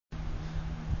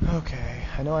Okay,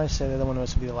 I know I said the other one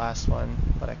was to be the last one,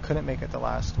 but I couldn't make it the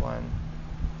last one.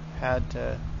 Had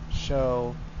to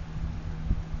show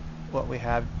what we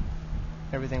have,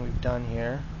 everything we've done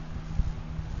here.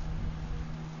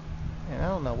 And I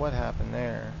don't know what happened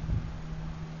there.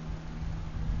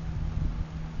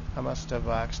 I must have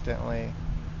accidentally...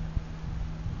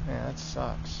 Man, that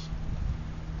sucks.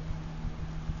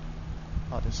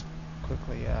 I'll just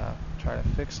quickly try to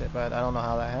fix it, but I don't know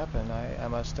how that happened. I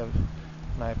must have,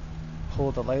 when I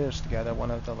pulled the layers together,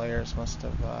 one of the layers must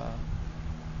have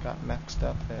got mixed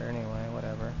up there. Anyway,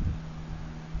 whatever.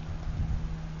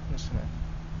 I'm just gonna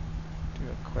do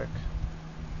a quick,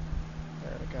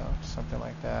 there we go, something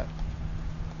like that.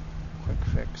 Quick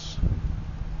fix.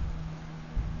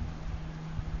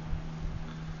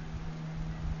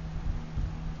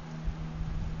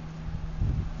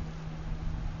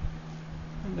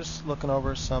 I'm just looking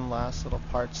over some last little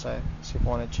parts. I see if I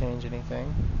want to change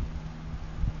anything.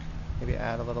 Maybe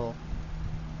add a little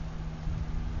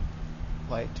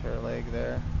light to her leg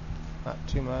there. Not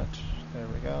too much. There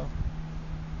we go.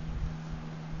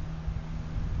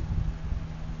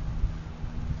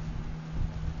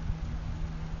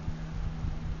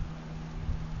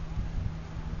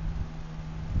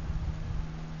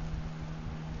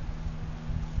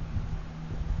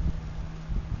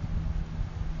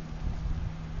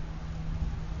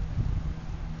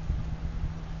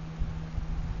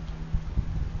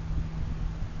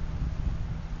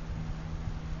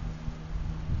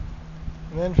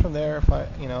 And then from there, if I,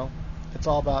 it's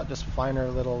all about just finer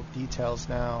little details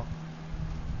now.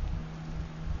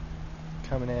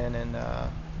 Coming in and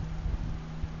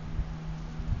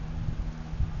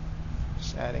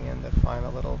just adding in the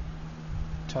final little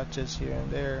touches here and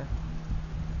there.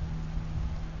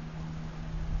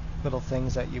 Little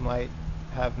things that you might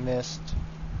have missed.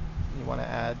 You want to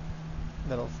add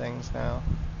little things now.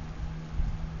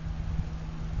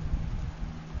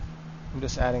 I'm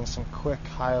just adding some quick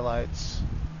highlights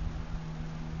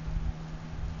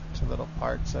to little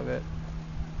parts of it,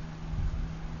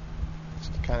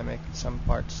 just to kind of make some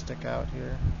parts stick out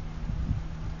here.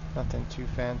 Nothing too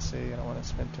fancy. I don't want to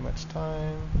spend too much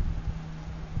time,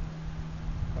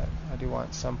 but I do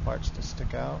want some parts to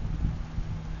stick out.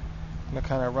 I'm going to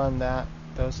kind of run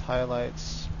those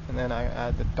highlights, and then I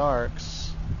add the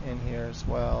darks in here as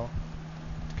well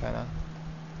to kind of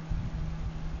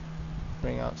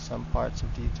bring out some parts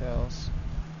of details.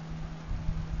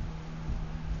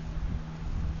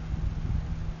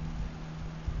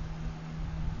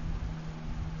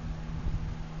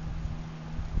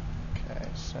 Okay,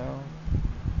 so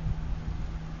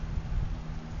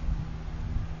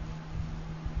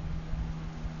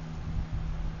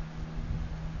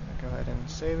go ahead and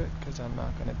save it because I'm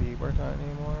not going to be working on it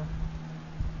anymore.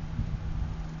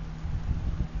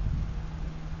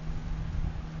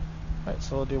 Alright,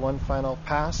 so we'll do one final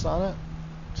pass on it,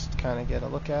 just to kind of get a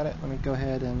look at it. Let me go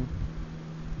ahead and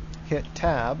hit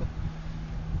Tab.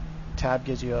 Tab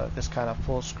gives you this kind of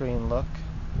full screen look,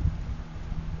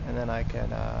 and then I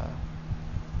can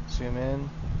zoom in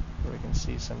where we can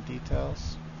see some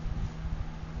details.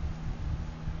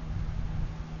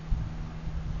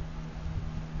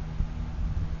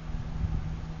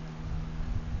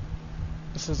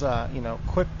 This is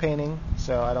quick painting,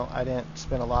 so I didn't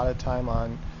spend a lot of time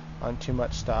on too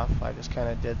much stuff. I just kind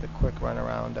of did the quick run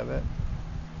around of it.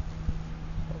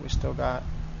 But we still got,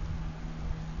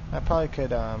 I probably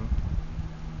could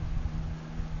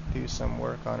do some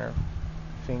work on her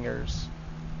fingers.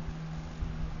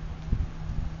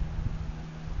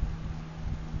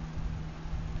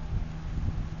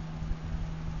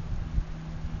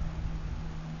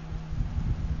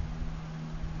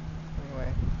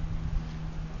 Anyway.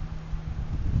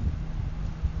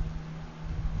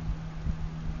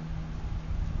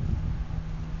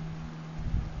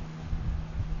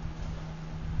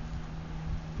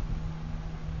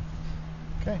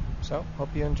 Okay, so hope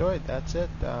you enjoyed. That's it.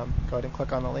 Go ahead and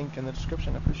click on the link in the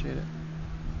description. I appreciate it.